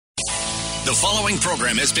The following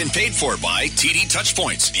program has been paid for by TD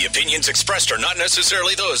Touchpoints. The opinions expressed are not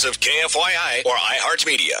necessarily those of KFYI or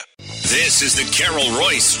iHeartMedia. This is the Carol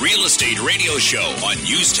Royce Real Estate Radio Show on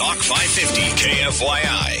News Talk 550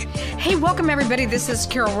 KFYI. Hey, welcome everybody. This is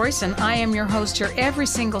Carol Royce, and I am your host here every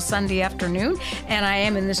single Sunday afternoon. And I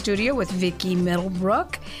am in the studio with Vicki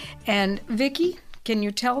Middlebrook. And Vicki, can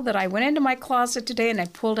you tell that I went into my closet today and I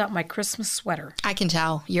pulled out my Christmas sweater? I can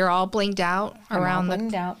tell. You're all blinged out around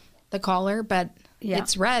the collar, but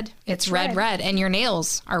it's red. It's red, and your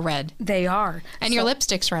nails are red. They are. And your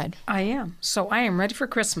lipstick's red. I am. So I am ready for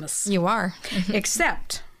Christmas. You are.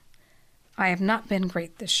 Except I have not been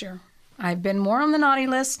great this year. I've been more on the naughty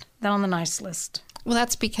list than on the nice list. Well,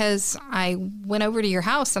 that's because I went over to your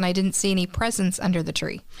house and I didn't see any presents under the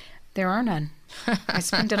tree. There are none. I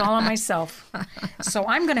spent it all on myself. So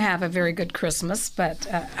I'm going to have a very good Christmas,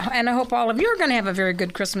 and I hope all of you are going to have a very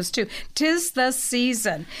good Christmas too. 'Tis the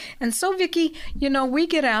season. And so, Vicki, we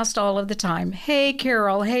get asked all of the time, hey,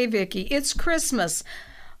 Carol, hey, Vicki, it's Christmas.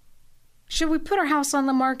 Should we put our house on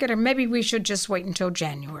the market, or maybe we should just wait until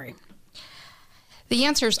January? The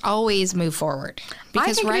answer is always move forward,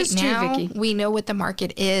 because right now we know what the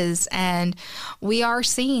market is, and we are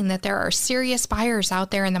seeing that there are serious buyers out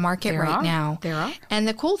there in the market now. There are. And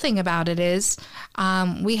the cool thing about it is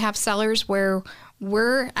we have sellers where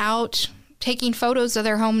we're out taking photos of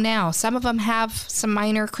their home now. Some of them have some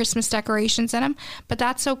minor Christmas decorations in them, but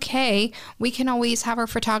that's okay. We can always have our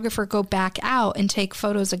photographer go back out and take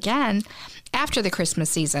photos again after the Christmas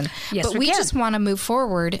season. Yes, but we just want to move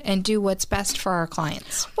forward and do what's best for our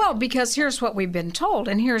clients. Well, because here's what we've been told,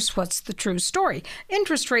 and here's what's the true story.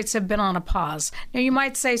 Interest rates have been on a pause. Now, you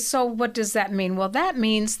might say, so what does that mean? Well, that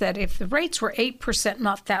means that if the rates were 8%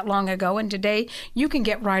 not that long ago, and today you can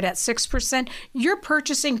get right at 6%, your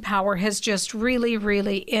purchasing power has just really,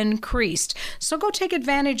 really increased. So go take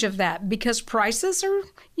advantage of that, because prices are,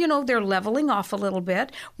 they're leveling off a little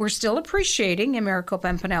bit. We're still appreciating in Maricopa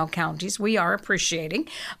and Pinal counties. We are appreciating,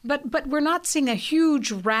 but we're not seeing a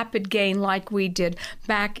huge rapid gain like we did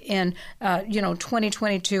back in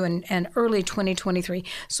 2022 and early 2023.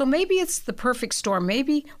 So maybe it's the perfect storm.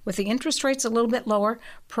 Maybe with the interest rates a little bit lower,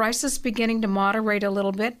 prices beginning to moderate a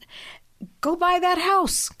little bit. Go buy that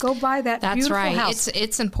house. Go buy that beautiful house.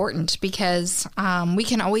 It's important, because we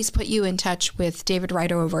can always put you in touch with David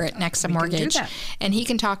Ryder over at NEXA Mortgage. And he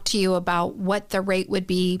can talk to you about what the rate would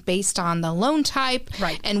be based on the loan type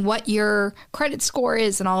and what your credit score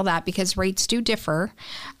is and all that, because rates do differ.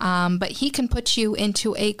 But he can put you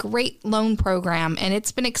into a great loan program. And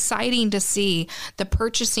it's been exciting to see the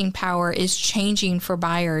purchasing power is changing for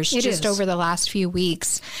buyers over the last few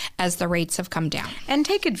weeks as the rates have come down. And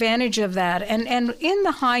take advantage of that. And in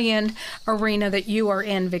the high-end arena that you are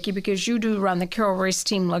in, Vicki, because you do run the Carol Royce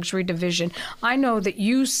Team Luxury Division, I know that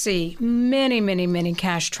you see many, many, many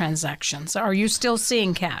cash transactions. Are you still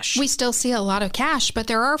seeing cash? We still see a lot of cash, but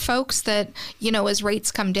there are folks that, as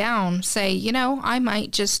rates come down, say, I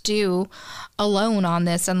might just do a loan on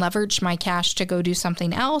this and leverage my cash to go do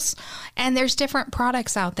something else. And there's different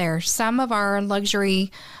products out there. Some of our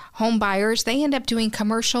luxury home buyers, they end up doing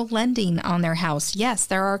commercial lending on their house. Yes,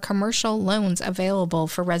 there are commercial loans available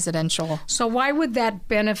for residential. So why would that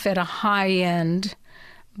benefit a high-end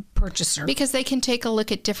purchaser? Because they can take a look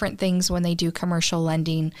at different things when they do commercial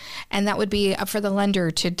lending, and that would be up for the lender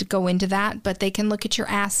to go into that, but they can look at your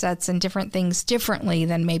assets and different things differently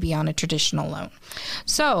than maybe on a traditional loan.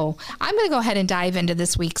 So I'm going to go ahead and dive into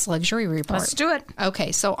this week's luxury report. Let's do it.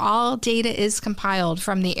 Okay, so all data is compiled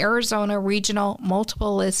from the Arizona Regional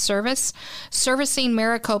Multiple List Service, servicing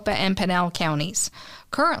Maricopa and Pinal counties.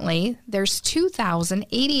 Currently, there's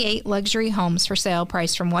 2,088 luxury homes for sale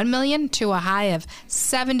priced from $1 million to a high of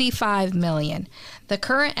 $75 million. The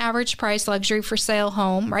current average price luxury for sale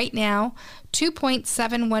home right now,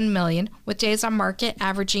 $2.71 million, with days on market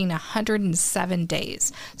averaging 107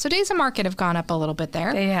 days. So days on market have gone up a little bit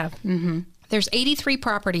there. They have. Mm-hmm. There's 83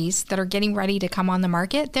 properties that are getting ready to come on the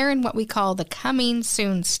market. They're in what we call the coming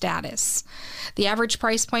soon status. The average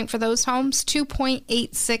price point for those homes,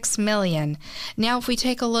 $2.86 million. Now, if we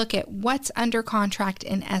take a look at what's under contract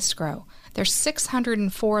in escrow, there's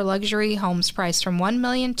 604 luxury homes priced from $1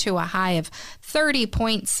 million to a high of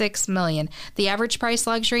 $30.6 million. The average price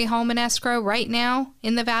luxury home in escrow right now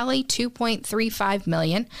in the Valley, $2.35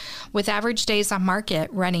 million, with average days on market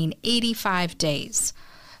running 85 days.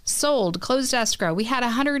 Sold, closed escrow. We had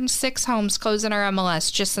 106 homes close in our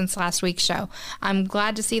MLS just since last week's show. I'm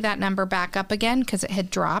glad to see that number back up again because it had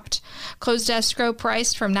dropped. Closed escrow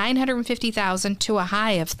priced from $950,000 to a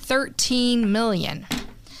high of $13 million.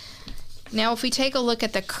 Now, if we take a look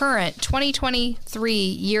at the current 2023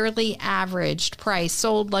 yearly averaged price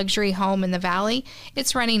sold luxury home in the Valley,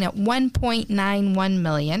 it's running at $1.91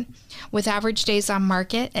 million, with average days on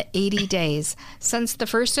market at 80 days. Since the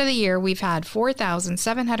first of the year, we've had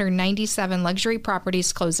 4,797 luxury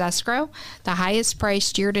properties close escrow, the highest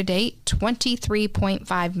priced year to date,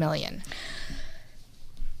 $23.5 million.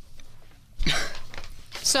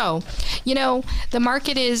 So, the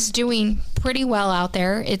market is doing pretty well out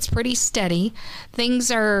there. It's pretty steady.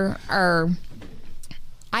 Things are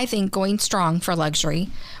I think, going strong for luxury.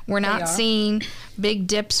 We're not seeing big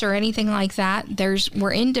dips or anything like that.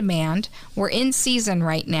 We're in demand. We're in season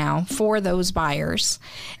right now for those buyers.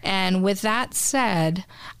 And with that said,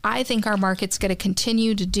 I think our market's going to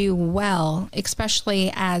continue to do well,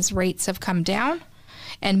 especially as rates have come down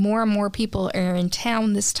and more people are in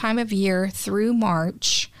town this time of year through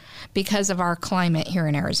March because of our climate here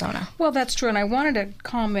in Arizona. Well, that's true. And I wanted to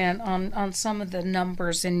comment on some of the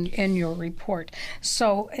numbers in your report.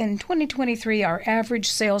 So in 2023, our average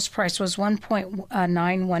sales price was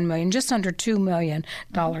 $1.91 million, just under $2 million.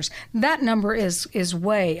 That number is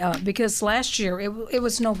way up because last year it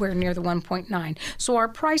was nowhere near the 1.9. So our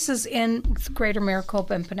prices in Greater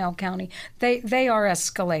Maricopa and Pinal County, they are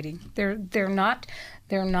escalating.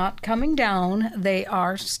 They're not coming down. They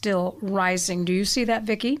are still rising. Do you see that,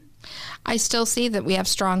 Vicki? I still see that we have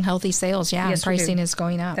strong, healthy sales. Yeah, yes, pricing is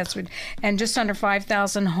going up. And just under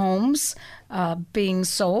 5,000 homes being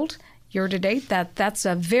sold year to date. That's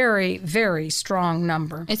a very, very strong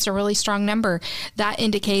number. It's a really strong number. That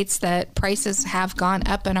indicates that prices have gone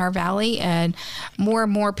up in our valley and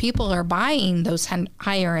more people are buying those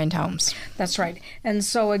higher end homes. That's right. And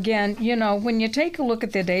so again, when you take a look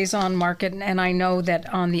at the days on market, and I know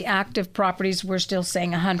that on the active properties, we're still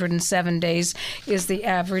saying 107 days is the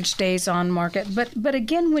average days on market. But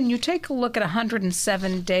again, when you take a look at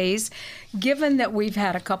 107 days, given that we've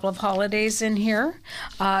had a couple of holidays in here,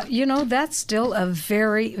 that's still a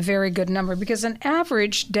very, very good number because an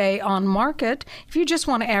average day on market, if you just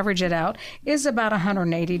want to average it out, is about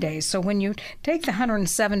 180 days. So when you take the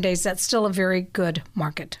 107 days, that's still a very good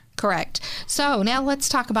market. Correct. So now let's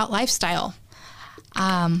talk about lifestyle.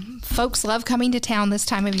 Folks love coming to town this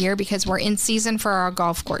time of year because we're in season for our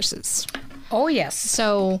golf courses. Oh, yes.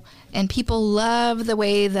 So, and people love the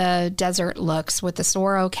way the desert looks with the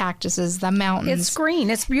sorrel cactuses, the mountains. It's green.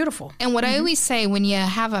 It's beautiful. And what I always say, when you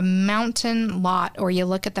have a mountain lot or you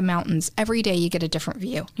look at the mountains, every day you get a different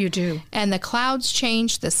view. You do. And the clouds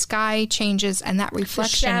change, the sky changes, and that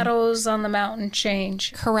reflection. The shadows on the mountain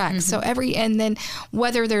change. Correct. Mm-hmm. So and then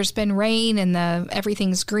whether there's been rain and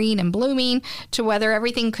everything's green and blooming to whether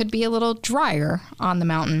everything could be a little drier on the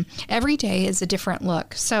mountain, every day is a different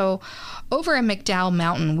look. So over in McDowell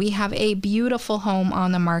Mountain, we have a beautiful home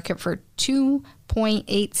on the market for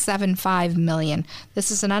 $2.875 million.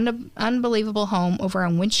 This is an unbelievable home over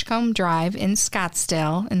on Winchcombe Drive in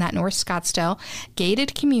Scottsdale, in that North Scottsdale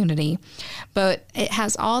gated community. But it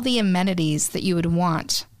has all the amenities that you would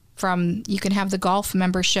want. You can have the golf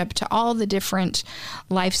membership to all the different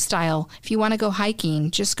lifestyle. If you want to go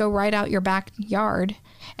hiking, just go right out your backyard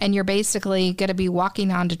and you're basically going to be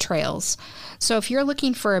walking onto trails. So if you're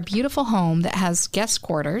looking for a beautiful home that has guest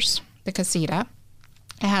quarters, the casita,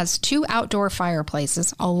 it has 2 outdoor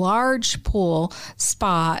fireplaces, a large pool,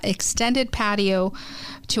 spa, extended patio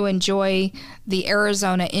to enjoy the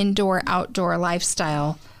Arizona indoor-outdoor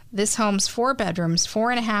lifestyle. This home's 4 bedrooms,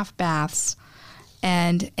 4.5 baths.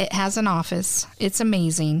 And it has an office. It's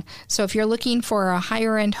amazing. So if you're looking for a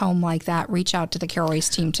higher-end home like that, reach out to the Carol Royce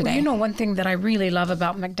team today. Well, one thing that I really love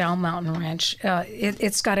about McDowell Mountain Ranch,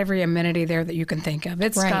 it's got every amenity there that you can think of.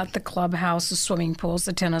 It's got the clubhouse, the swimming pools,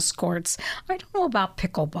 the tennis courts. I don't know about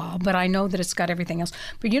pickleball, but I know that it's got everything else.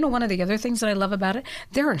 But one of the other things that I love about it,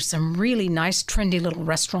 there are some really nice, trendy little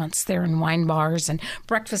restaurants there and wine bars and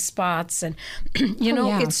breakfast spots. And,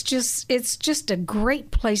 it's just a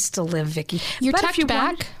great place to live, Vicki. You're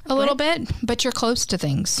back a little bit, but you're close to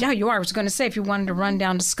things. Yeah, you are. I was going to say, if you wanted to run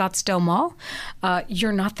down to Scottsdale Mall,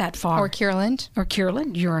 you're not that far. Or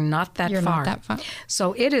Kierland, you're not that far.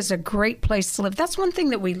 So it is a great place to live. That's one thing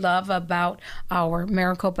that we love about our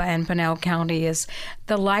Maricopa and Pinal County is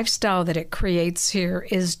the lifestyle that it creates here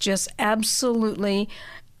is just absolutely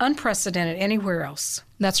unprecedented anywhere else.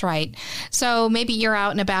 That's right. So maybe you're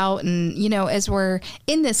out and about and, as we're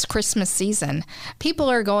in this Christmas season, people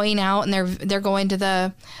are going out and they're going to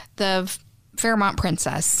the Fairmont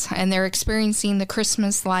Princess and they're experiencing the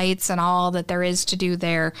Christmas lights and all that there is to do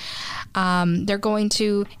there. They're going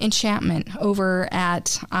to Enchantment over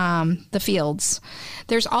at the Fields.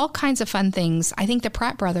 There's all kinds of fun things. I think the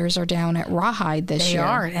Pratt brothers are down at Rawhide this year. They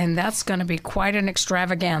are, and that's going to be quite an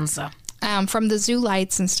extravaganza. from the zoo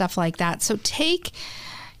lights and stuff like that. So take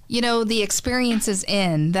the experiences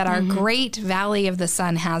that our great Valley of the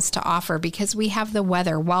Sun has to offer, because we have the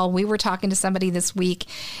weather. While we were talking to somebody this week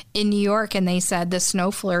in New York, and they said the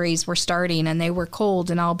snow flurries were starting and they were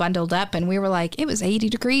cold and all bundled up, and we were like, it was 80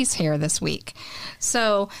 degrees here this week.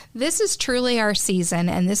 So this is truly our season,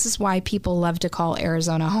 and this is why people love to call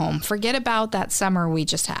Arizona home. Forget about that summer we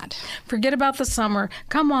just had. Forget about the summer.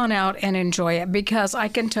 Come on out and enjoy it, because I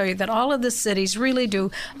can tell you that all of the cities really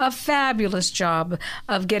do a fabulous job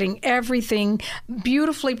of getting everything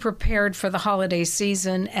beautifully prepared for the holiday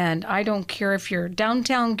season. And I don't care if you're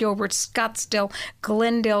downtown Gilbert, Scottsdale,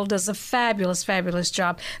 Glendale does a fabulous, fabulous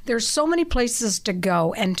job. There's so many places to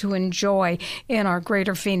go and to enjoy in our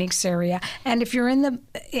greater Phoenix area. And if you're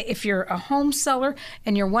a home seller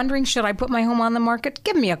and you're wondering, should I put my home on the market?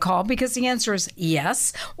 Give me a call, because the answer is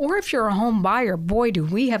yes. Or if you're a home buyer, boy, do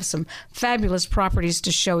we have some fabulous properties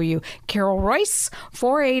to show you. Carol Royce,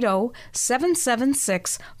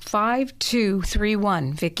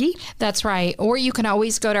 480-776-5231. Vicki? That's right. Or you can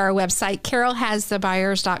always go to our website,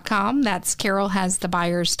 carolhasthebuyers.com. That's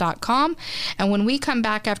carolhasthebuyers.com. And when we come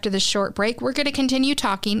back after this short break, we're going to continue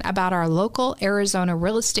talking about our local Arizona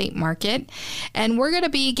real estate market. And we're going to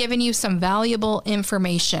be giving you some valuable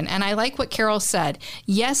information. And I like what Carol said.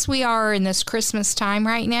 Yes, we are in this Christmas time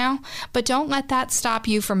right now, but don't let that stop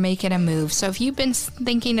you from making a move. So if you've been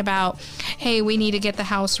thinking about, hey, we need to get the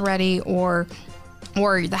house ready, or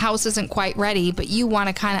the house isn't quite ready, but you want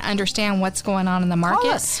to kind of understand what's going on in the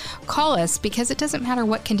market, call us, because it doesn't matter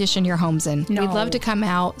what condition your home's in. No. We'd love to come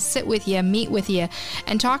out, sit with you, meet with you,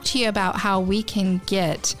 and talk to you about how we can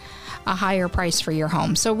get a higher price for your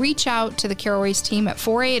home. So reach out to the Carol Royce team at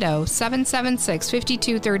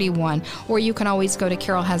 480-776-5231, or you can always go to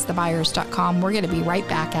carolhasthebuyers.com. We're going to be right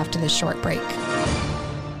back after this short break.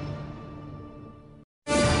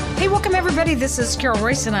 Hey, welcome everybody. This is Carol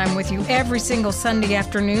Royce, and I'm with you every single Sunday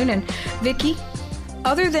afternoon. And Vicki,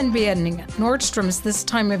 other than being at Nordstrom's this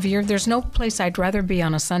time of year, there's no place I'd rather be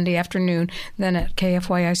on a Sunday afternoon than at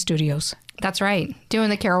KFYI Studios. That's right. Doing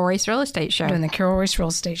the Carol Royce Real Estate Show. Doing the Carol Royce Real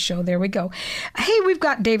Estate Show. There we go. Hey, we've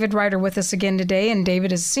got David Ryder with us again today, and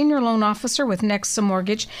David is Senior Loan Officer with NEXA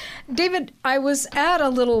Mortgage. David, I was at a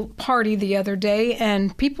little party the other day,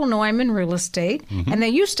 and people know I'm in real estate, and they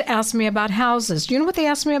used to ask me about houses. Do you know what they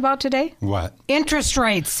asked me about today? What? Interest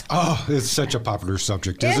rates. Oh, it's such a popular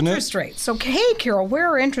subject, isn't it? Interest rates. So, hey, Carol, where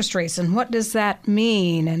are interest rates, and what does that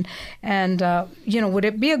mean? And would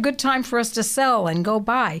it be a good time for us to sell and go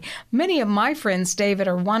buy? Many of my friends, David,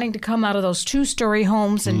 are wanting to come out of those two-story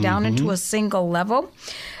homes and down into a single level.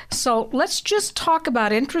 So let's just talk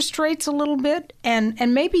about interest rates a little bit and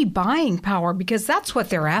maybe buying power, because that's what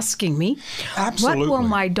they're asking me. Absolutely. What will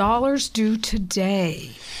my dollars do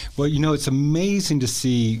today? Well, it's amazing to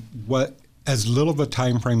see what as little of a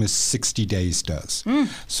time frame as 60 days does.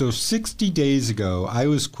 So 60 days ago, I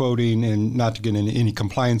was quoting, and not to get into any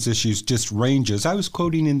compliance issues, just ranges, I was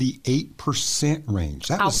quoting in the 8% range.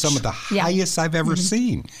 That was some of the highest I've ever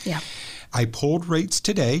seen. Yeah. I pulled rates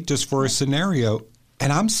today just for a scenario,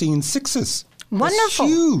 and I'm seeing 6s.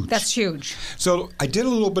 Wonderful. That's huge. So I did a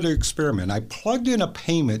little bit of experiment. I plugged in a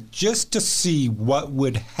payment just to see what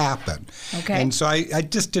would happen. Okay. And so I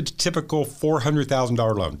just did a typical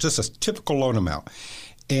 $400,000 loan, just a typical loan amount.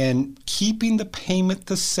 And keeping the payment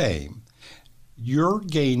the same, you're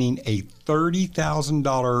gaining a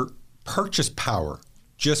 $30,000 purchase power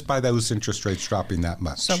just by those interest rates dropping that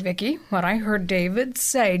much. So, Vicki, what I heard David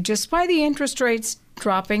say, just by the interest rates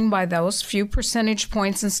dropping by those few percentage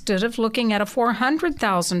points, instead of looking at a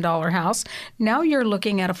 $400,000 house, now you're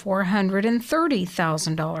looking at a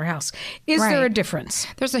 $430,000 house. Is there a difference?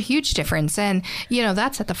 There's a huge difference. And,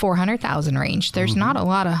 that's at the $400,000 range. There's not a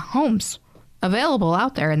lot of homes available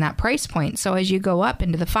out there in that price point. So as you go up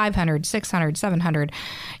into the 500, 600, 700,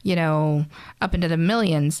 up into the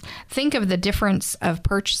millions, think of the difference of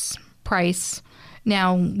purchase price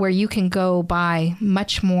now where you can go buy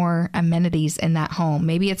much more amenities in that home.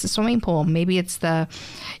 Maybe it's a swimming pool. Maybe it's the,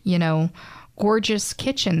 gorgeous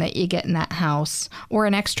kitchen that you get in that house, or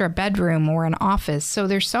an extra bedroom or an office. So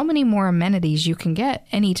there's so many more amenities you can get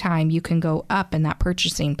anytime you can go up in that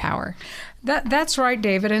purchasing power. That's right,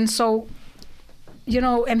 David. And so,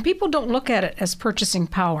 and people don't look at it as purchasing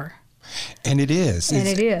power. And it is. And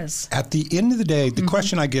it is. At the end of the day, the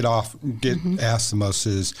question I get asked the most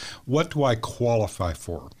is, what do I qualify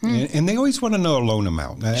for? And they always want to know a loan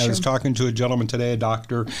amount. I was talking to a gentleman today, a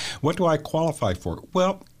doctor. What do I qualify for?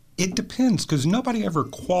 Well, it depends, because nobody ever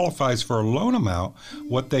qualifies for a loan amount.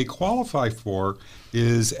 What they qualify for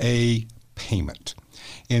is a payment.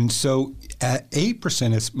 And so At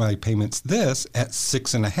 8%, it's my payment's this. At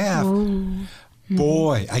 6.5%,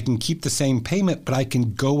 boy, I can keep the same payment, but I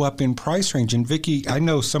can go up in price range. And Vicki, I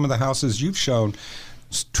know some of the houses you've shown,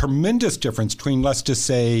 tremendous difference between, let's just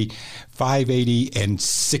say, $580 and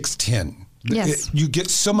 $610. Yes. You get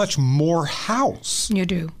so much more house. You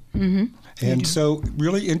do. Mm-hmm. And so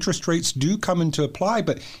really interest rates do come into apply.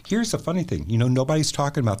 But here's the funny thing. Nobody's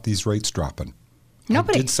talking about these rates dropping.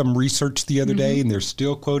 Nobody. I did some research the other day, and they're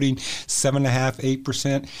still quoting 7.5%,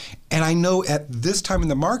 8%. And I know at this time in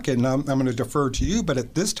the market, and I'm going to defer to you, but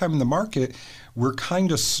at this time in the market, we're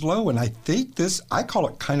kind of slow. And I think I call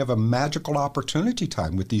it kind of a magical opportunity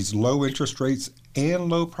time with these low interest rates and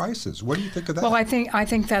low prices. What do you think of that? Well, I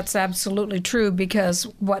think that's absolutely true, because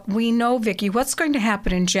what we know, Vicki, what's going to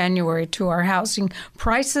happen in January to our housing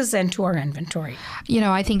prices and to our inventory?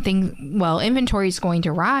 I think inventory is going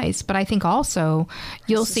to rise, but I think also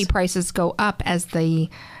you'll see prices go up as they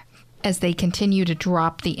continue to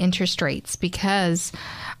drop the interest rates, because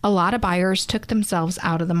a lot of buyers took themselves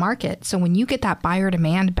out of the market. So when you get that buyer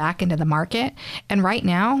demand back into the market, and right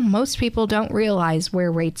now, most people don't realize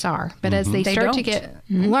where rates are. But as they start to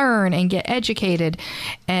learn and get educated,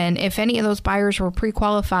 and if any of those buyers were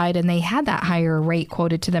pre-qualified and they had that higher rate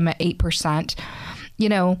quoted to them at 8%,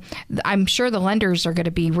 I'm sure the lenders are going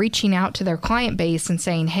to be reaching out to their client base and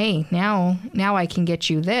saying, hey, now I can get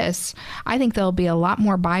you this. I think there'll be a lot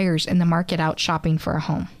more buyers in the market out shopping for a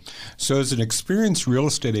home. So as an experienced real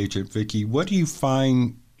estate agent, Vicki,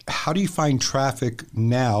 how do you find traffic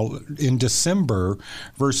now in December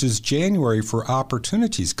versus January for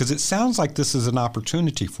opportunities? Because it sounds like this is an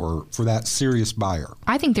opportunity for that serious buyer.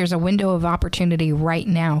 I think there's a window of opportunity right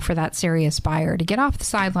now for that serious buyer to get off the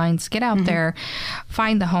sidelines, get out there,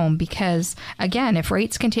 find the home. Because, again, if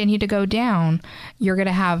rates continue to go down, you're going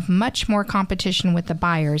to have much more competition with the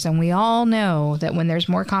buyers. And we all know that when there's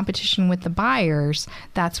more competition with the buyers,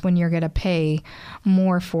 that's when you're going to pay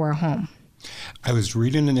more for a home. I was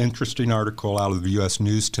reading an interesting article out of the U.S.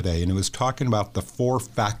 News today, and it was talking about the 4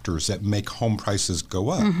 factors that make home prices go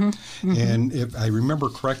up. And if I remember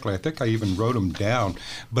correctly, I think I even wrote them down,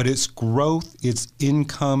 but it's growth, it's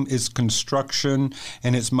income, it's construction,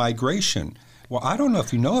 and it's migration. Well, I don't know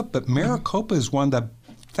if you know it, but Maricopa is one of the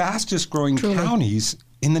fastest growing counties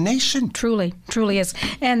in the nation. Truly is.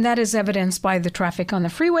 And that is evidenced by the traffic on the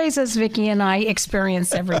freeways, as Vicki and I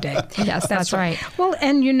experience every day. Yes, that's right. Well,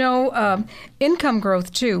 and income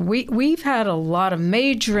growth too. We've had a lot of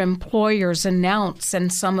major employers announce,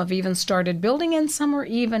 and some have even started building, and some are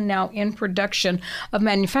even now in production of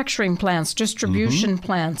manufacturing plants, distribution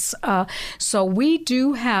plants. So we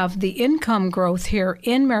do have the income growth here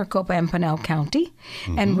in Maricopa and Pinal County,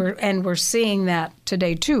 and we're seeing that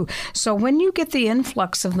today too. So when you get the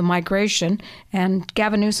influx of the migration, and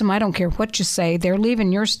Gavin Newsom, I don't care what you say, they're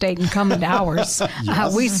leaving your state and coming to ours.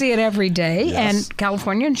 We see it every day, and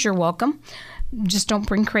Californians, you're welcome. Just don't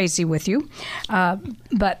bring crazy with you.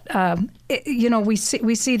 We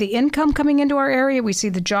see the income coming into our area. We see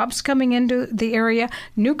the jobs coming into the area.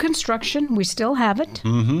 New construction, we still have it.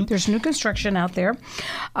 There's new construction out there.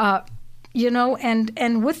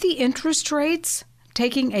 And with the interest rates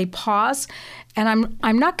taking a pause, and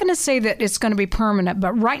I'm not going to say that it's going to be permanent,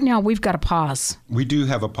 but right now we've got a pause. We do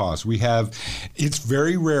have a pause. It's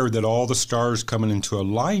very rare that all the stars coming into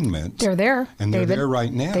alignment. They're there. And they're there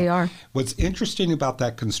right now. They are. What's interesting about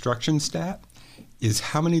that construction stat is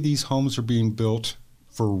how many of these homes are being built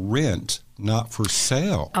for rent, not for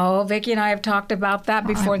sale. Oh, Vicki and I have talked about that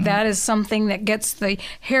before. That is something that gets the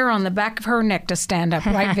hair on the back of her neck to stand up,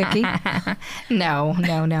 right, Vicki? No.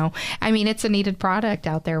 I mean, it's a needed product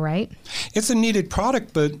out there, right? It's a needed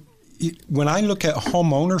product, but when I look at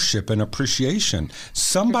home ownership and appreciation,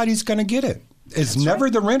 somebody's going to get it. It's never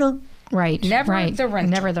the renter. Right. Never the renter.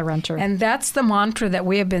 Never the renter. And that's the mantra that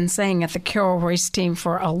we have been saying at the Carol Royce team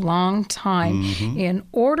for a long time. In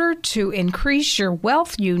order to increase your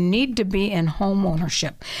wealth, you need to be in home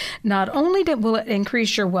ownership. Not only will it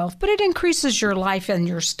increase your wealth, but it increases your life and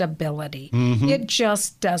your stability. It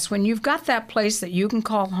just does. When you've got that place that you can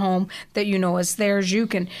call home, that you know is theirs, you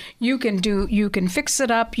can fix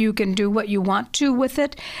it up, you can do what you want to with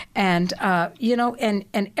it, and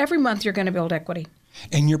and every month you're going to build equity.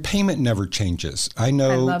 And your payment never changes. I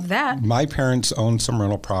know. I love that. My parents own some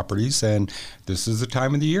rental properties, and this is the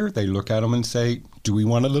time of the year they look at them and say, do we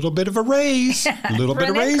want a little bit of a raise? A little bit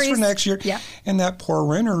of raise for next year. Yeah. And that poor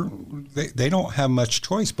renter, they don't have much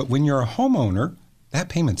choice. But when you're a homeowner, that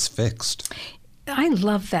payment's fixed. I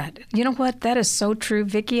love that. You know what? That is so true,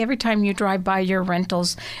 Vicki. Every time you drive by your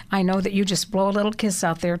rentals, I know that you just blow a little kiss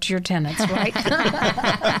out there to your tenants, right?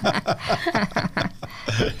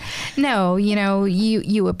 No,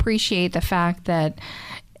 you appreciate the fact that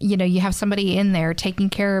you have somebody in there taking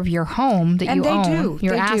care of your home that you own,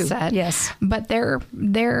 your asset. Yes. But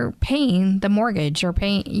they're paying the mortgage or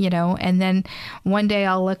paying, and then one day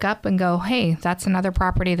I'll look up and go, hey, that's another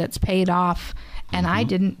property that's paid off. And I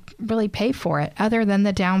didn't really pay for it other than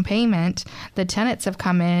the down payment. The tenants have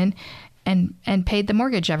come in and paid the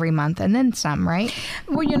mortgage every month and then some, right?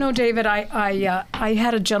 Well, David, I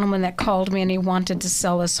had a gentleman that called me and he wanted to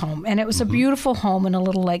sell his home. And it was a beautiful home in a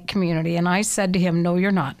little lake community. And I said to him, no,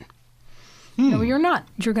 you're not. No, you're not.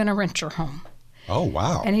 You're going to rent your home. Oh,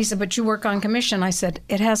 wow. And he said, but you work on commission. I said,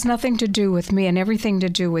 it has nothing to do with me and everything to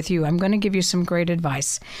do with you. I'm going to give you some great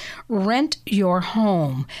advice. Rent your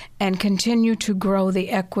home and continue to grow the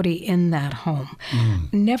equity in that home.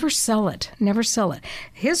 Never sell it. Never sell it.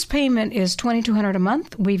 His payment is $2,200 a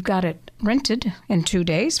month. We've got it rented in 2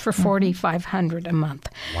 days for $4,500 a month.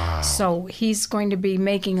 Wow. So he's going to be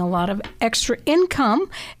making a lot of extra income.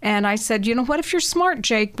 And I said, you know what, if you're smart,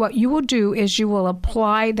 Jake, what you will do is you will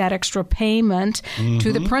apply that extra payment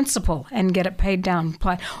to the principal and get it paid down.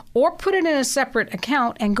 Or put it in a separate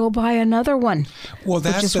account and go buy another one,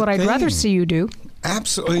 which is what I'd rather see you do.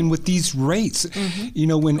 Absolutely. And with these rates,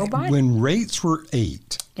 when rates were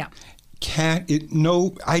 8,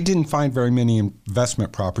 I didn't find very many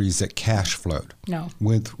investment properties that cash flowed. No.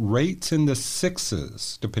 With rates in the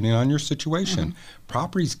 6s, depending on your situation,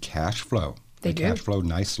 properties cash flow. They do. Cash flow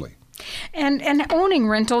nicely. And owning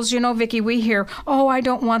rentals, Vicki, we hear, I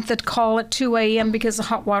don't want the call at 2 a.m. because the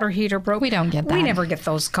hot water heater broke. We don't get that. We never get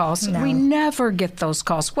those calls. No. We never get those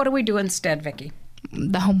calls. What do we do instead, Vicki?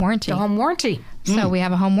 The home warranty. The home warranty. So we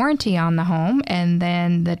have a home warranty on the home, and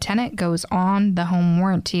then the tenant goes on the home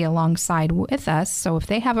warranty alongside with us. So if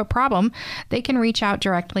they have a problem, they can reach out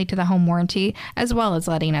directly to the home warranty as well as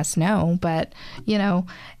letting us know. But,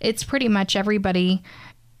 it's pretty much everybody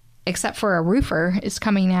except for a roofer is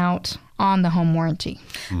coming out on the home warranty.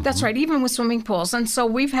 That's right, even with swimming pools. And so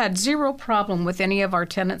we've had zero problem with any of our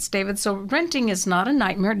tenants, David. So renting is not a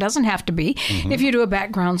nightmare. It doesn't have to be. If you do a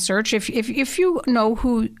background search, if you know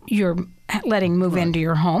who you're letting move into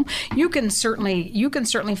your home, you can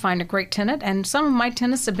certainly find a great tenant. And some of my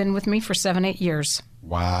tenants have been with me for 7-8 years.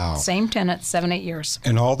 Wow. Same tenant, 7-8 years.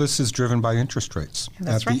 And all this is driven by interest rates.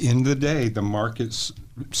 That's At the end of the day, the market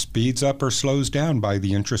speeds up or slows down by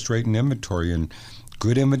the interest rate and inventory. And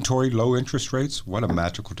good inventory, low interest rates, what a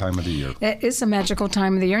magical time of the year. It is a magical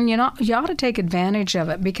time of the year, and you ought to take advantage of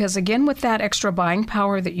it because, again, with that extra buying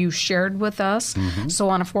power that you shared with us, so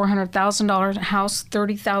on a $400,000 house,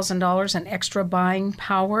 $30,000 in extra buying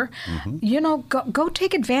power, go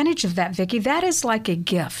take advantage of that, Vicki. That is like a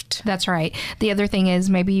gift. That's right. The other thing is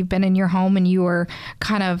maybe you've been in your home and you were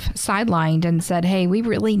kind of sidelined and said, hey, we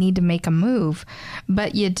really need to make a move,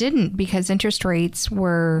 but you didn't because interest rates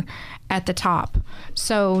were at the top.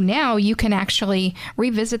 So now you can actually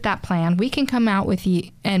revisit that plan. We can come out with you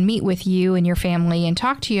and meet with you and your family and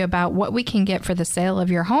talk to you about what we can get for the sale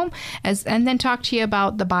of your home and then talk to you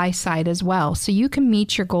about the buy side as well. So you can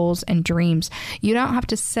meet your goals and dreams. You don't have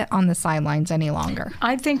to sit on the sidelines any longer.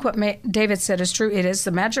 I think what David said is true. It is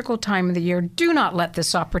the magical time of the year. Do not let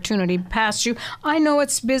this opportunity pass you. I know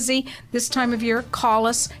it's busy this time of year. Call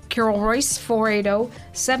us, Carol Royce,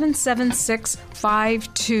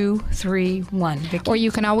 480-776-5231. Vicki. Or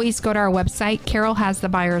you can always go to our website,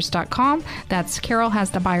 carolhasthebuyers.com. That's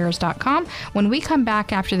carolhasthebuyers.com. When we come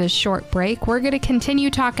back after this short break, we're going to continue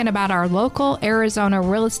talking about our local Arizona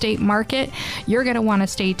real estate market. You're going to want to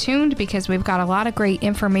stay tuned because we've got a lot of great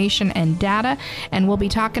information and data, and we'll be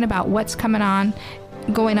talking about what's going on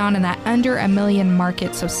in that under $1 million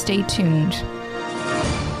market, so stay tuned.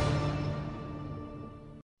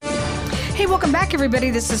 Hey, welcome back, everybody.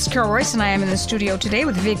 This is Carol Royce, and I am in the studio today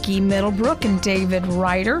with Vicki Middlebrook and David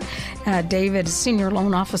Ryder. David is Senior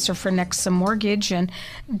Loan Officer for NEXA Mortgage. And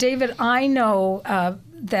David, I know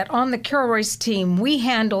that on the Carol Royce team, we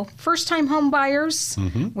handle first-time home buyers.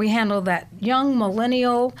 We handle that young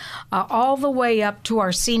millennial all the way up to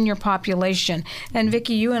our senior population. And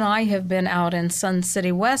Vicki, you and I have been out in Sun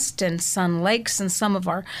City West and Sun Lakes and some of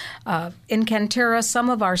our, in Cantera, some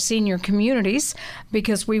of our senior communities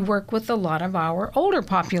because we work with a lot of our older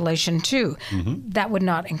population too. That would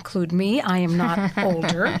not include me. I am not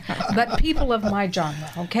older, but people of my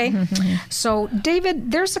genre, okay? So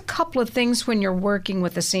David, there's a couple of things when you're working with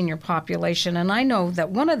with the senior population, and I know that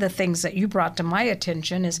one of the things that you brought to my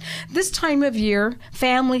attention is this time of year,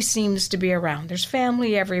 family seems to be around. There's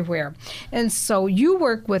family everywhere. And so you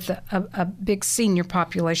work with a big senior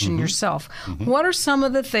population yourself. What are some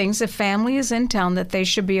of the things, if family is in town, that they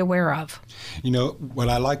should be aware of? You know, what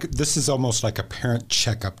I like, this is almost like a parent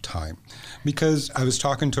checkup time, because I was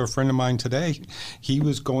talking to a friend of mine today. He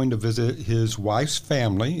was going to visit his wife's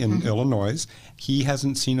family in Illinois. He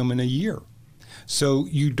hasn't seen them in a year. So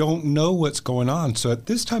you don't know what's going on. So at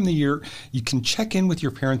this time of the year, you can check in with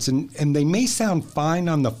your parents, and they may sound fine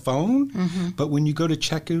on the phone, but when you go to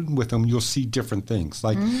check in with them, you'll see different things.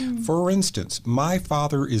 Like, for instance, my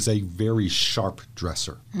father is a very sharp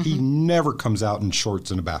dresser. He never comes out in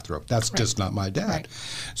shorts and a bathrobe. That's just not my dad.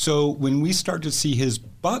 So when we start to see his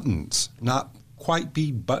buttons not quite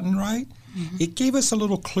be buttoned right, it gave us a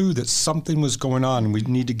little clue that something was going on, and we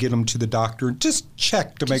need to get him to the doctor and just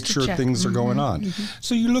check to make sure things are going on.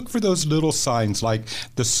 So you look for those little signs, like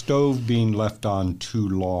the stove being left on too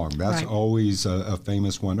long. That's always a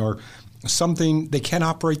famous one. Or something, they can't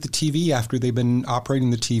operate the TV after they've been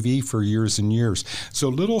operating the TV for years and years. So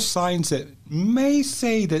little signs that may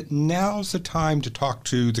say that now's the time to talk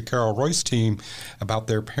to the Carol Royce team about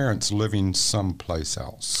their parents living someplace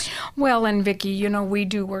else. Well, and Vicki, you know, we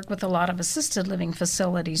do work with a lot of assisted living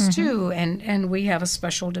facilities too, and we have a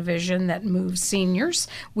special division that moves seniors.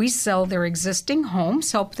 We sell their existing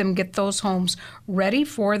homes, help them get those homes ready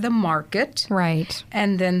for the market. Right.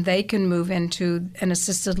 And then they can move into an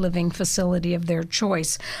assisted living facility of their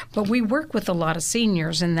choice. But we work with a lot of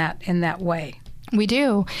seniors in that way. We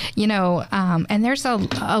do, you know, and there's a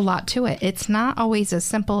lot to it. It's not always as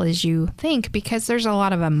simple as you think, because there's a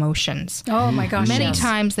lot of emotions. Oh, my gosh, Many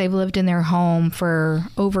times they've lived in their home for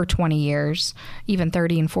over 20 years, even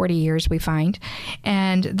 30 and 40 years, we find,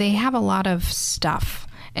 and they have a lot of stuff.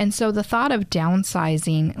 And so the thought of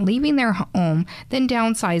downsizing, leaving their home, then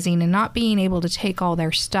downsizing and not being able to take all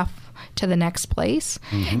their stuff to the next place,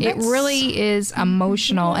 it really is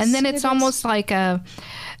emotional. Yes, and then it's almost like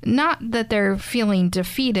not that they're feeling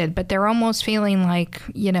defeated, but they're almost feeling like,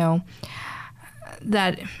 you know,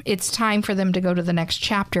 that it's time for them to go to the next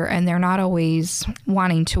chapter, and they're not always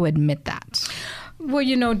wanting to admit that. Well,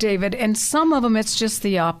 you know, David, and some of them it's just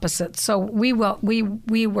the opposite. So we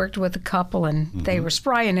worked with a couple, and they were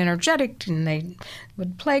spry and energetic, and they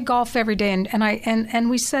would play golf every day.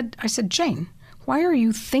 I said, Jane, why are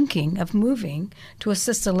you thinking of moving to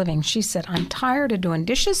assisted living? She said, I'm tired of doing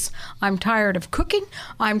dishes. I'm tired of cooking.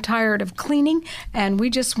 I'm tired of cleaning. And we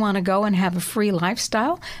just want to go and have a free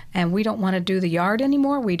lifestyle. And we don't want to do the yard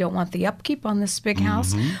anymore. We don't want the upkeep on this big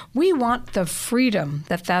house. We want the freedom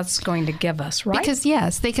that's going to give us, right? Because,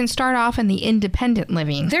 yes, they can start off in the independent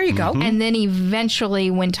living. There you go. And then eventually,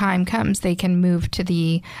 when time comes, they can move to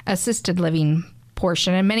the assisted living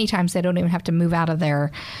portion, and many times they don't even have to move out of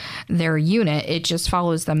their unit. It just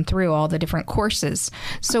follows them through all the different courses.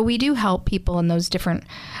 So we do help people in those different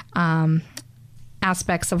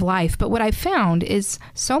aspects of life. But what I found is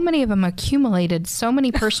so many of them accumulated so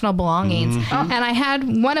many personal belongings. And I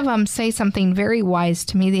had one of them say something very wise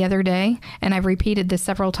to me the other day, and I've repeated this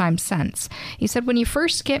several times since. He said, when you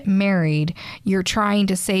first get married, you're trying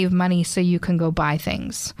to save money so you can go buy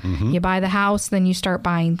things. You buy the house, then you start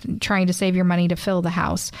trying to save your money to fill the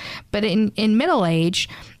house. But in middle age,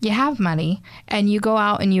 you have money, and you go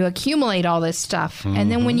out and you accumulate all this stuff.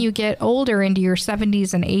 And then when you get older, into your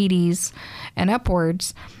 70s and 80s and upwards,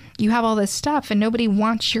 you have all this stuff, and nobody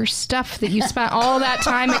wants your stuff that you spent all that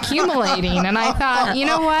time accumulating. And I thought, you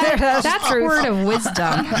know what? That's a word of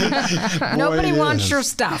wisdom. Nobody wants your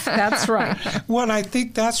stuff. That's right. Well, I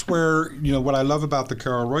think that's where, you know, what I love about the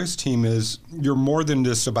Carol Royce team is you're more than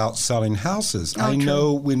just about selling houses. I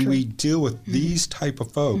know when we deal with these type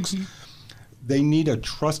of folks, they need a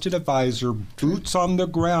trusted advisor, boots on the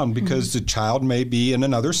ground, because the child may be in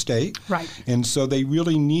another state. Right. And so they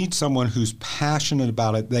really need someone who's passionate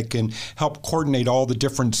about it that can help coordinate all the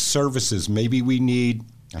different services. Maybe we need,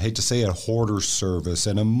 I hate to say it, a hoarder service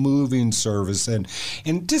and a moving service and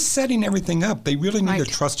just setting everything up. They really need a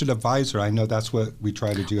trusted advisor. I know that's what we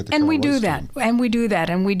try to do at the Carol Royce team. And we do that.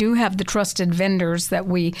 And we do have the trusted vendors that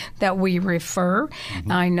we refer.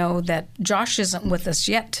 I know that Josh isn't with us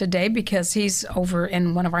yet today because he's over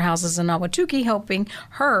in one of our houses in Ahwatukee helping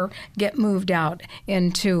her get moved out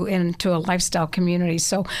into a lifestyle community.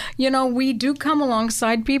 So, you know, we do come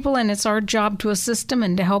alongside people, and it's our job to assist them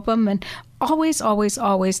and to help them. always, always,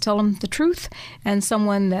 always tell them the truth and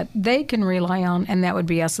someone that they can rely on, and that would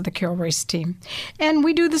be us at the Carol Royce team. And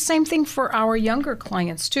we do the same thing for our younger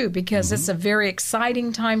clients, too, because it's a very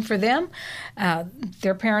exciting time for them.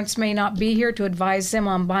 Their parents may not be here to advise them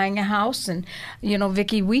on buying a house. And,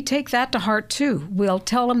 Vicki, we take that to heart, too. We'll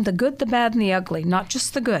tell them the good, the bad, and the ugly, not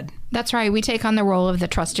just the good. That's right. We take on the role of the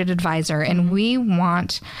trusted advisor, and we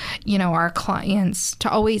want, our clients to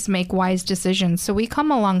always make wise decisions. So we come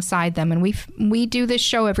alongside them, and we do this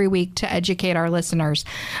show every week to educate our listeners.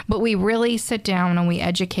 But we really sit down and we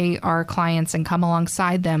educate our clients and come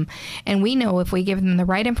alongside them. And we know if we give them the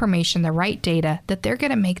right information, the right data, that they're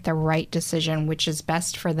going to make the right decision, which is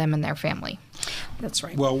best for them and their family. That's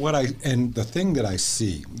right. Well, the thing that I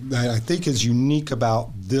see that I think is unique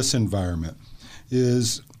about this environment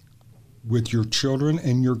is with your children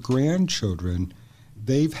and your grandchildren,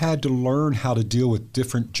 they've had to learn how to deal with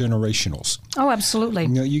different generationals. Oh, absolutely.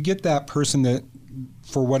 You get that person that,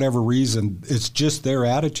 for whatever reason, it's just their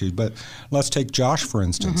attitude. But let's take Josh, for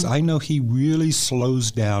instance. I know he really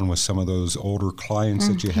slows down with some of those older clients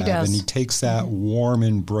that you have, and he takes that warm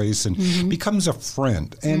embrace and becomes a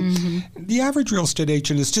friend. And the average real estate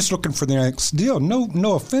agent is just looking for the next deal.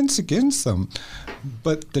 No offense against them,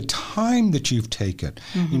 but the time that you've taken.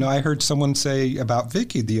 I heard someone say about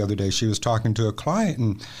Vicki the other day. She was talking to a client,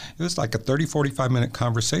 and it was like a 30, 45-minute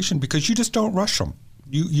conversation because you just don't rush them.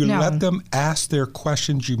 You let them ask their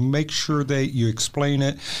questions. You make sure you explain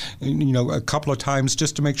it, a couple of times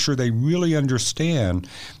just to make sure they really understand,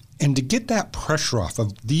 and to get that pressure off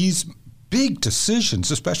of these big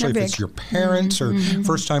decisions, especially if it's your parents or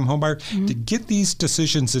first-time homebuyer, to get these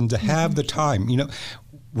decisions and to have the time.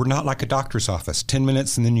 We're not like a doctor's office, 10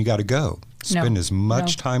 minutes and then you got to go. Spend as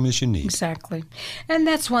much time as you need. Exactly. And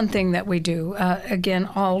that's one thing that we do. Again,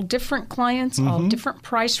 all different clients, all different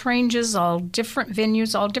price ranges, all different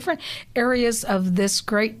venues, all different areas of this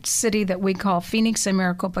great city that we call Phoenix and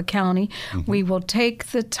Maricopa County. We will take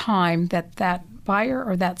the time that buyer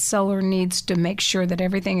or that seller needs to make sure that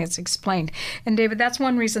everything is explained. And David, that's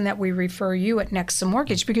one reason that we refer you at NEXA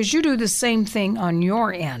Mortgage, because you do the same thing on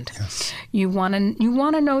your end. Yes. You want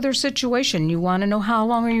to know their situation. You want to know how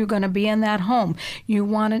long are you going to be in that home. You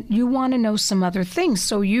want to know some other things.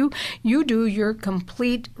 So you do your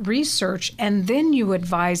complete research, and then you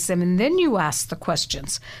advise them, and then you ask the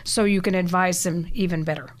questions so you can advise them even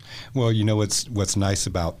better. Well, what's nice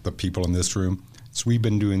about the people in this room? So we've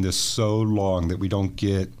been doing this so long that we don't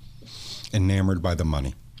get enamored by the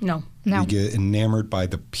money. No. We get enamored by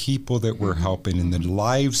the people that we're helping and the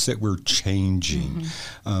lives that we're changing.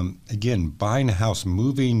 Again, buying a house,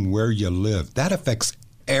 moving where you live, that affects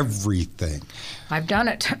everything. I've done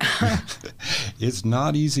it. It's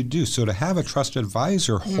not easy to do. So to have a trusted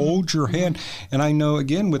advisor hold your hand, and I know,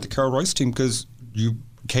 again, with the Carol Royce team, because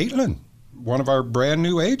Caitlin, one of our brand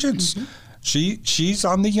new agents, she's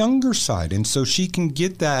on the younger side, and so she can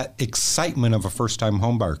get that excitement of a first-time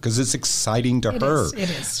homebuyer because it's exciting to her. It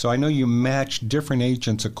is. So I know you match different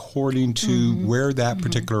agents according to where that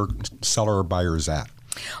particular seller or buyer is at.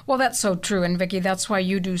 Well, that's so true. And Vicki, that's why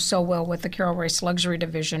you do so well with the Carol Royce Luxury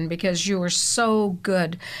Division, because you are so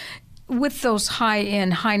good with those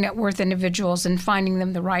high-end, high-net-worth individuals and finding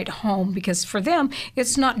them the right home, because for them,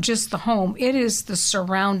 it's not just the home, it is the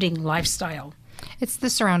surrounding lifestyle. It's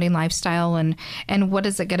the surrounding lifestyle and what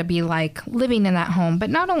is it going to be like living in that home.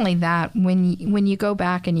 But not only that, when you go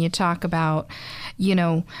back and you talk about,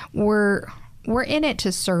 we're in it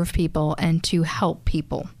to serve people and to help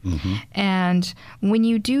people. And when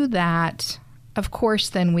you do that, of course,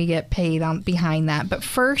 then we get paid behind that. But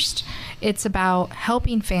first, it's about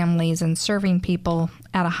helping families and serving people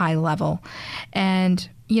at a high level. And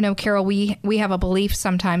Carol, we have a belief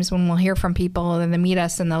sometimes when we'll hear from people and they meet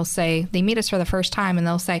us and they meet us for the first time and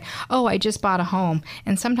they'll say, oh, I just bought a home.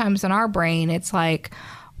 And sometimes in our brain, it's like,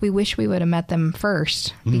 we wish we would have met them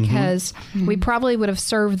first because we probably would have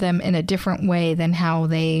served them in a different way than how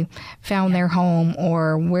they found their home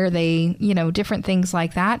or where they, different things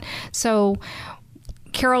like that. So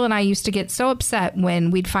Carol and I used to get so upset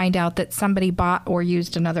when we'd find out that somebody bought or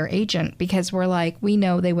used another agent because we're like, we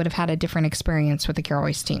know they would have had a different experience with the Carol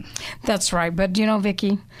Royce team. That's right. But,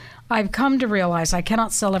 Vicki, I've come to realize I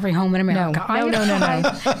cannot sell every home in America. No.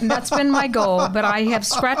 And that's been my goal, but I have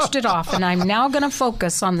scratched it off, and I'm now going to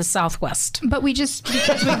focus on the Southwest. But because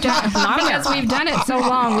we've done it so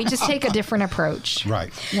long, we just take a different approach.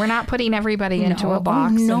 Right. We're not putting everybody into a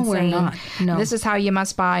box and we're saying, not. No. This is how you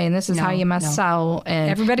must buy and this is how you must sell. And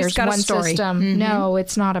everybody's got one a story. System. No,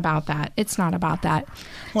 it's not about that. It's not about that.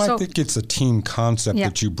 Well, I think it's a team concept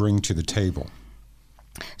that you bring to the table.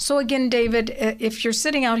 So again, David, if you're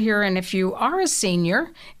sitting out here and if you are a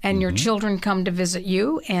senior and your children come to visit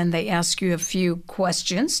you and they ask you a few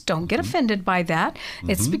questions, don't get offended by that.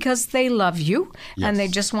 It's because they love you and they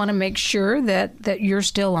just want to make sure that you're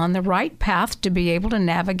still on the right path to be able to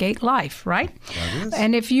navigate life, right? That is.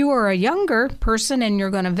 And if you are a younger person and you're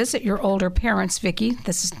going to visit your older parents, Vicki,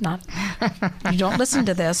 this is not, you don't listen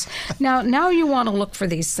to this. Now you want to look for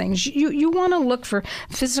these things. You want to look for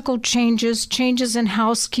physical changes in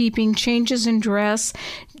housekeeping, changes in dress,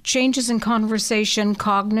 changes in conversation,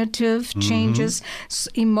 cognitive changes,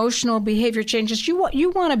 emotional behavior changes. You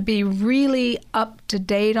want to be really up to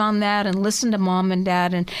date on that and listen to mom and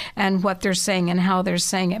dad and what they're saying and how they're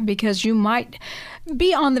saying it, because you might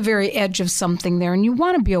be on the very edge of something there and you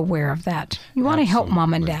want to be aware of that. You want to help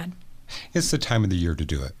mom and dad. It's the time of the year to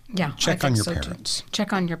do it. Yeah, check on your parents. Too.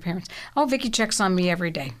 Check on your parents. Oh, Vicki checks on me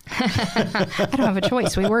every day. I don't have a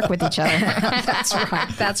choice. We work with each other.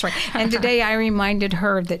 That's right. And today I reminded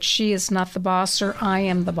her that she is not the bosser. I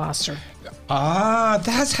am the bosser.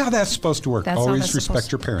 That's how that's supposed to work. Always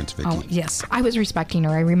respect your parents, Vicki. Oh, yes. I was respecting her.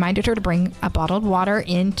 I reminded her to bring a bottled water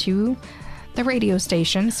into the radio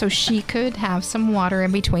station so she could have some water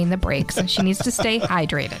in between the breaks, and she needs to stay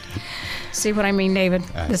hydrated. See what I mean, David?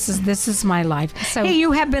 This is my life. So, hey,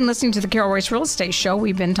 you have been listening to the Carol Royce Real Estate Show.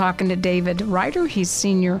 We've been talking to David Ryder. He's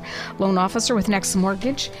Senior Loan Officer with NEXA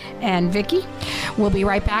Mortgage. And Vicki? We'll be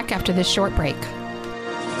right back after this short break.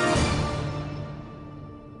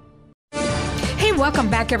 Welcome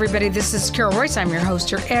back, everybody. This is Carol Royce. I'm your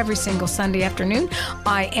host here every single Sunday afternoon.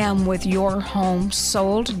 I am with Your Home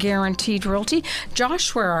Sold Guaranteed Realty.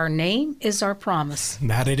 Josh, where our name is our promise.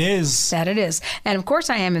 That it is. That it is. And of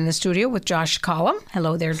course, I am in the studio with Josh Collum.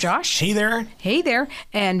 Hello there, Josh. Hey there. Hey there.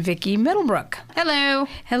 And Vicki Middlebrook. Hello.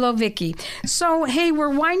 Hello, Vicki. So, hey, we're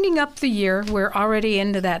winding up the year. We're already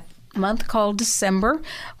into that month called December,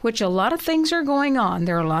 which a lot of things are going on.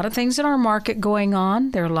 There are a lot of things in our market going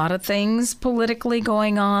on. There are a lot of things politically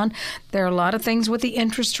going on. There are a lot of things with the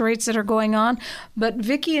interest rates that are going on. But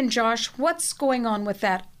Vicki and Josh, what's going on with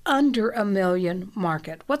that under $1 million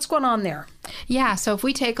market? What's going on there? Yeah, so if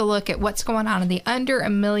we take a look at what's going on in the under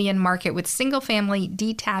 $1 million market with single-family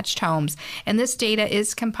detached homes, and this data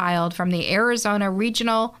is compiled from the Arizona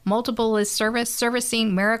Regional Multiple List Service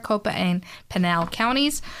servicing Maricopa and Pinal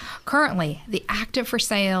counties. Currently, the active for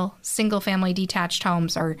sale single-family detached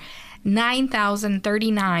homes are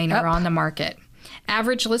 9,039 are on the market.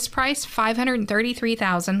 Average list price,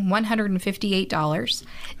 $533,158.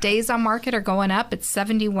 Days on market are going up at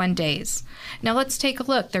 71 days. Now let's take a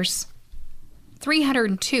look. There's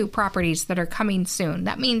 302 properties that are coming soon.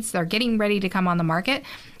 That means they're getting ready to come on the market.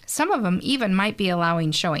 Some of them even might be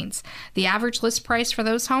allowing showings. The average list price for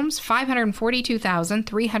those homes,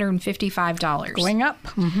 $542,355. Going up.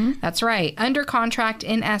 Mm-hmm. That's right. Under contract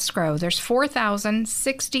in escrow, there's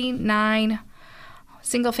 4,069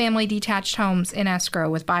 single-family detached homes in escrow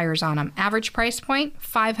with buyers on them. Average price point,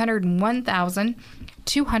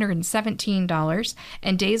 $501,217,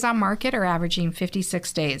 and days on market are averaging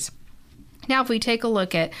 56 days. Now, if we take a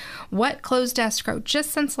look at what closed escrow, just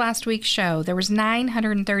since last week's show, there was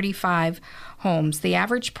 935 homes. The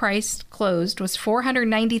average price closed was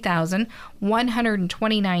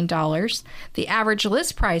 $490,129. The average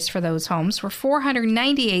list price for those homes were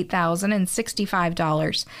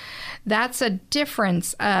 $498,065. That's a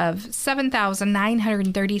difference of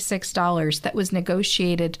 $7,936 that was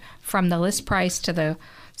negotiated from the list price to the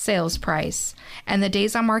sales price. And the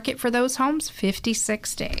days on market for those homes,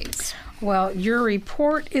 56 days. Well, your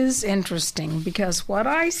report is interesting because what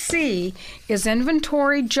I see is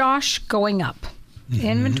inventory, Josh, going up. Mm-hmm.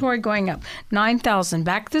 Inventory going up. 9,000.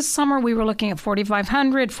 Back this summer, we were looking at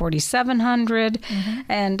 4,500, 4,700,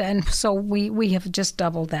 and so we have just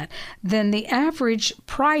doubled that. Then the average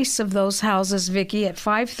price of those houses, Vicki, at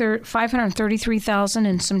 $533,000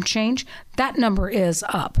 and some change, that number is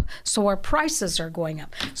up. So our prices are going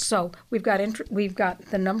up. So we've got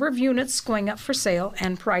the number of units going up for sale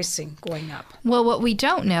and pricing going up. Well, what we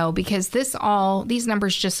don't know, because these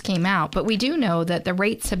numbers just came out, but we do know that the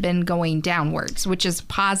rates have been going downwards, which is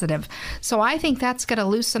positive. So I think that's going to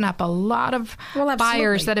loosen up a lot of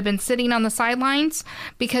buyers that have been sitting on the sidelines,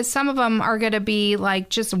 because some of them are going to be like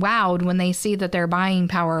just wowed when they see that their buying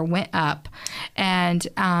power went up. And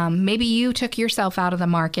maybe you took yourself out of the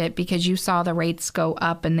market because you saw saw the rates go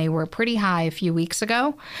up, and they were pretty high a few weeks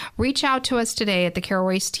ago, reach out to us today at the Carol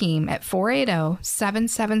Royce team at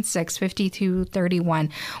 480-776-5231.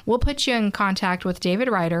 We'll put you in contact with David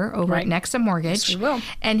Ryder over at NEXA Mortgage. Yes, we will.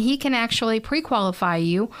 And he can actually pre-qualify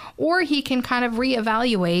you, or he can kind of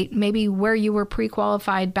reevaluate maybe where you were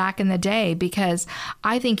pre-qualified back in the day, because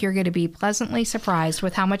I think you're going to be pleasantly surprised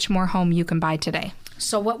with how much more home you can buy today.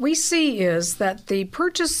 So what we see is that the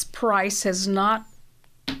purchase price has not,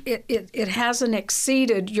 it hasn't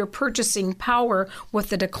exceeded your purchasing power with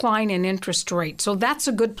the decline in interest rate. So that's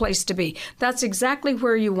a good place to be. That's exactly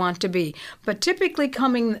where you want to be. But typically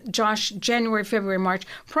coming, Josh, January, February, March,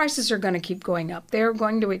 prices are going to keep going up. They're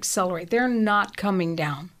going to accelerate. They're not coming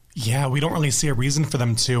down. Yeah, we don't really see a reason for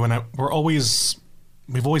them to. And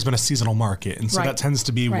we've always been a seasonal market. And so that tends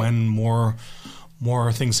to be when more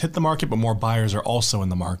things hit the market, but more buyers are also in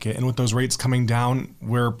the market. And with those rates coming down,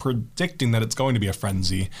 we're predicting that it's going to be a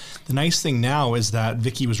frenzy. The nice thing now is that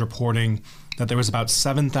Vicki was reporting that there was about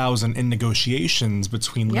 7,000 in negotiations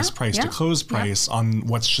between list price to close price on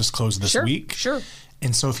what's just closed this week. Sure.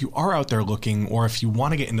 And so if you are out there looking, or if you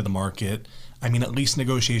want to get into the market, I mean, at least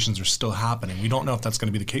negotiations are still happening. We don't know if that's going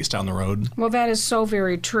to be the case down the road. Well, that is so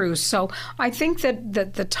very true. So I think that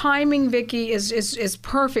the timing, Vicki, is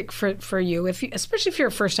perfect for you, especially if you're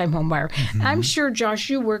a first-time home buyer. Mm-hmm. I'm sure, Josh,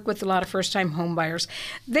 you work with a lot of first-time home buyers.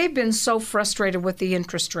 They've been so frustrated with the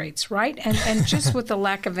interest rates, right? And just with the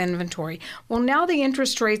lack of inventory. Well, now the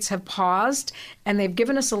interest rates have paused, and they've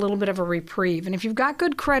given us a little bit of a reprieve. And if you've got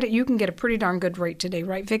good credit, you can get a pretty darn good rate today,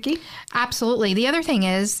 right, Vicki? Absolutely. The other thing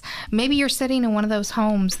is, maybe you're sitting in one of those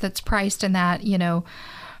homes that's priced in that,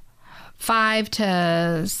 $500,000 to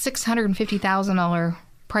 $650,000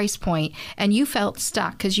 price point, and you felt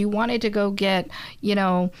stuck because you wanted to go get,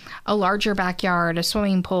 a larger backyard, a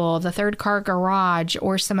swimming pool, the third car garage,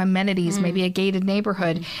 or some amenities, maybe a gated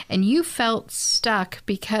neighborhood, and you felt stuck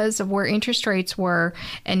because of where interest rates were,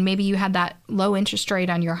 and maybe you had that low interest rate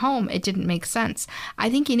on your home. It didn't make sense. I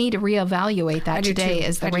think you need to reevaluate that today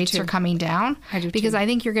as the rates are coming down, because I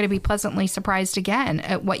think you're going to be pleasantly surprised again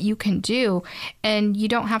at what you can do, and you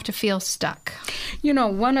don't have to feel stuck.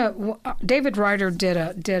 David Ryder did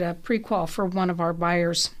a pre-qual for one of our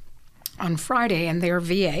buyers on Friday, and they're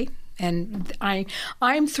VA. And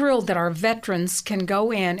I'm thrilled that our veterans can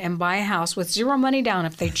go in and buy a house with zero money down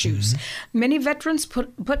if they choose. Mm-hmm. Many veterans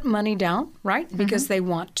put money down, right, because they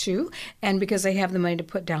want to, and because they have the money to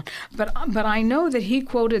put down. But I know that he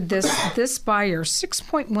quoted this buyer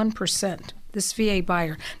 6.1%. This VA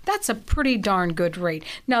buyer. That's a pretty darn good rate.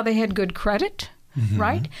 Now, they had good credit. Mm-hmm.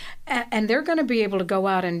 Right? And they're going to be able to go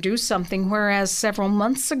out and do something, whereas several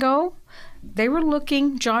months ago, they were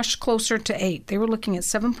looking, Josh, closer to 8. They were looking at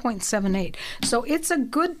 7.78. So it's a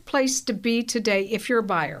good place to be today if you're a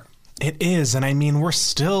buyer. It is. And I mean, we're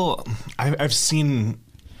still, I've seen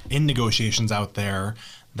in negotiations out there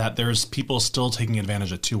that there's people still taking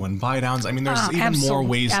advantage of 2-1 buy downs. I mean, there's even more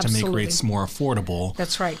ways to make rates more affordable.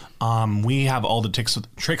 That's right. We have all the tricks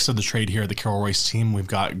of the trade here at the Carol Royce team. We've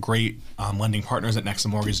got great lending partners at NEXA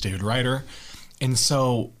Mortgage, David Ryder. And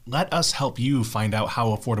so let us help you find out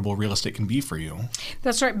how affordable real estate can be for you.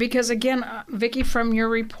 That's right. Because again, Vicki, from your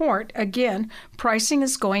report, again, pricing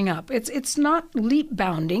is going up. It's not leap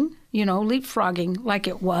bounding, leapfrogging like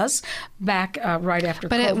it was back right after COVID.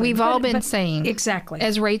 But we've all been saying, exactly,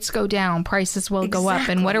 as rates go down, prices will go up.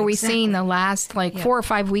 And what are we seeing the last 4 or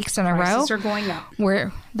 5 weeks in a row? Prices are going up.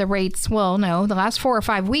 Where the rates, the last 4 or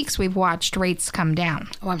 5 weeks we've watched rates come down.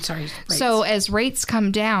 Oh, I'm sorry. Rates. So as rates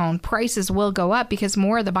come down, prices will go up because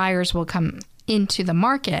more of the buyers will come into the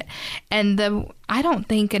market. And I don't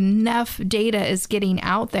think enough data is getting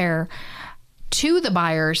out there to the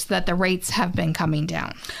buyers that the rates have been coming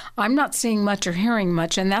down. I'm not seeing much or hearing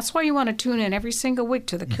much, and that's why you want to tune in every single week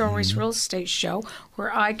to the Carol Royce Real Estate Show,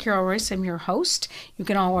 where I, Carol Royce, am your host. You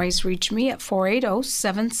can always reach me at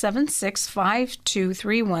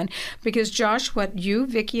 480-776-5231, because, Josh, what you,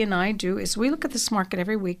 Vicki, and I do is we look at this market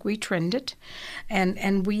every week, we trend it,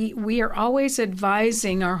 and we are always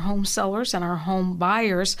advising our home sellers and our home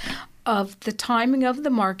buyers of the timing of the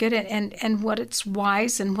market and what it's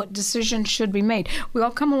wise and what decisions should be made. We all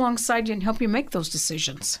come alongside you and help you make those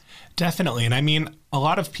decisions. Definitely. And I mean, a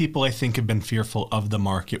lot of people, I think, have been fearful of the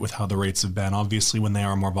market with how the rates have been. Obviously, when they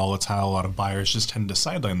are more volatile, a lot of buyers just tend to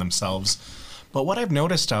sideline themselves. But what I've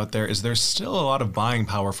noticed out there is there's still a lot of buying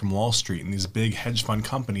power from Wall Street and these big hedge fund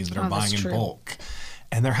companies that are buying in bulk.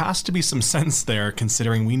 And there has to be some sense there,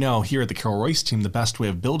 considering we know here at the Carol Royce team, the best way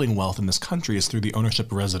of building wealth in this country is through the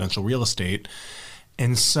ownership of residential real estate.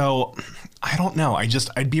 And so, I don't know.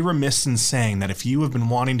 I'd be remiss in saying that if you have been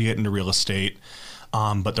wanting to get into real estate,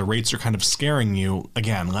 but the rates are kind of scaring you,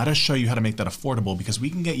 again, let us show you how to make that affordable, because we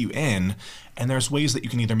can get you in, and there's ways that you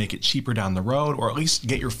can either make it cheaper down the road or at least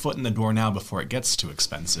get your foot in the door now before it gets too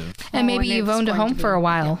expensive. And maybe you've owned a home for a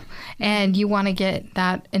while and you want to get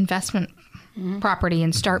that investment property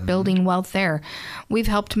and start building wealth there. We've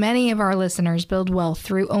helped many of our listeners build wealth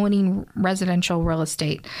through owning residential real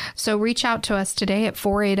estate. So reach out to us today at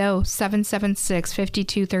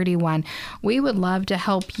 480-776-5231. We would love to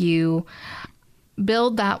help you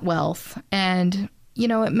build that wealth, and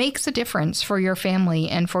it makes a difference for your family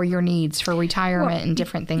and for your needs for retirement and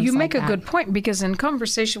different things like that. You make a good point, because in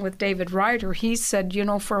conversation with David Ryder, he said,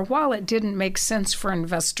 for a while it didn't make sense for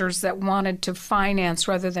investors that wanted to finance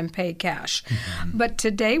rather than pay cash. Mm-hmm. But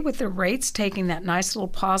today, with the rates taking that nice little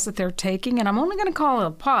pause that they're taking, and I'm only going to call it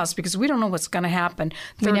a pause because we don't know what's going to happen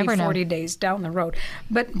 30, 40 days down the road.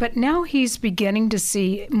 But now he's beginning to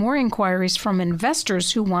see more inquiries from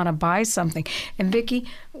investors who want to buy something. And Vicki,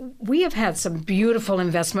 we have had some beautiful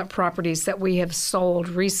investment properties that we have sold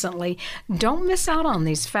recently. Don't miss out on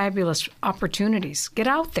these fabulous opportunities. Get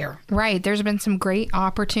out there. Right. There's been some great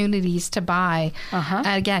opportunities to buy,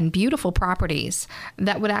 again, beautiful properties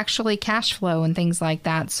that would actually cash flow and things like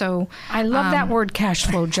that. So I love that word, cash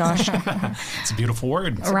flow, Josh. It's a beautiful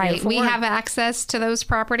word. We have access to those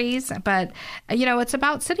properties, but it's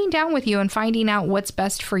about sitting down with you and finding out what's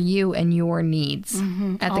best for you and your needs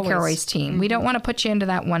at the Carol Royce team. We don't want to put you into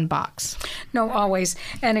that one box. No, always.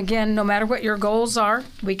 And again, no matter what your goals are,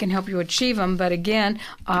 we can help you achieve them. But again,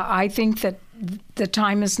 I think that the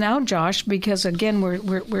time is now, Josh, because again,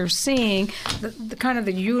 we're seeing the kind of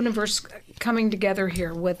the universe coming together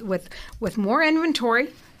here with more inventory.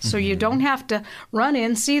 So you don't have to run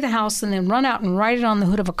in, see the house, and then run out and write it on the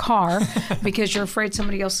hood of a car because you're afraid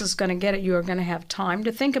somebody else is going to get it. You are going to have time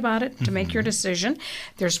to think about it, to make your decision.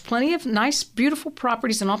 There's plenty of nice, beautiful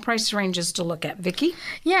properties in all price ranges to look at. Vicki?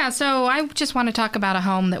 Yeah, so I just want to talk about a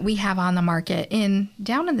home that we have on the market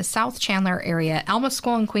down in the South Chandler area. Alma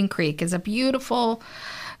School and Queen Creek is a beautiful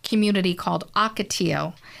community called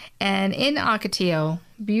Ocotillo. And in Ocotillo,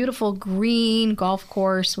 beautiful green golf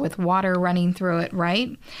course with water running through it,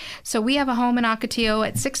 right? So we have a home in Ocotillo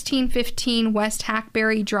at 1615 West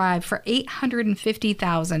Hackberry Drive for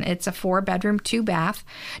 $850,000. It's a 4-bedroom, 2-bath,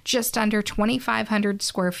 just under 2,500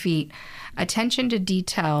 square feet. Attention to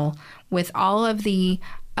detail with all of the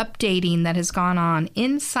updating that has gone on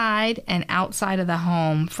inside and outside of the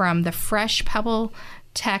home, from the fresh pebble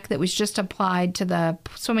tech that was just applied to the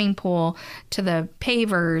swimming pool, to the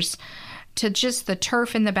pavers, to just the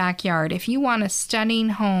turf in the backyard. If you want a stunning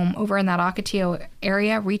home over in that Ocotillo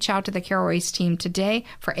area, reach out to the Carol Royce team today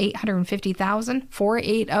for $850,000,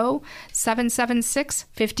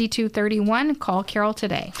 480-776-5231. Call Carol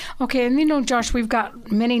today. Okay, and Josh, we've got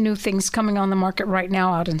many new things coming on the market right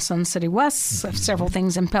now out in Sun City West, several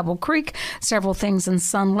things in Pebble Creek, several things in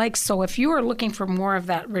Sun Lake. So if you are looking for more of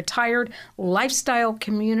that retired lifestyle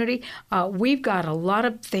community, we've got a lot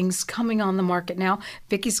of things coming on the market now.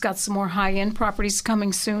 Vicki's got some more high-end properties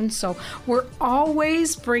coming soon. So we're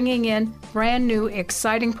always bringing in brand new,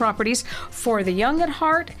 exciting properties for the young at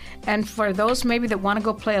heart, and for those maybe that want to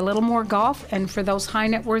go play a little more golf, and for those high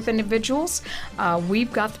net worth individuals,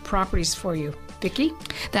 we've got the properties for you. Vicki?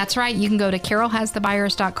 That's right. You can go to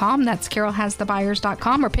carolhasthebuyers.com. That's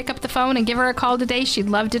carolhasthebuyers.com, or pick up the phone and give her a call today. She'd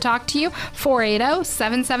love to talk to you.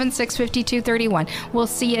 480-776-5231. We'll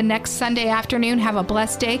see you next Sunday afternoon. Have a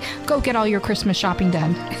blessed day. Go get all your Christmas shopping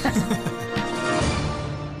done.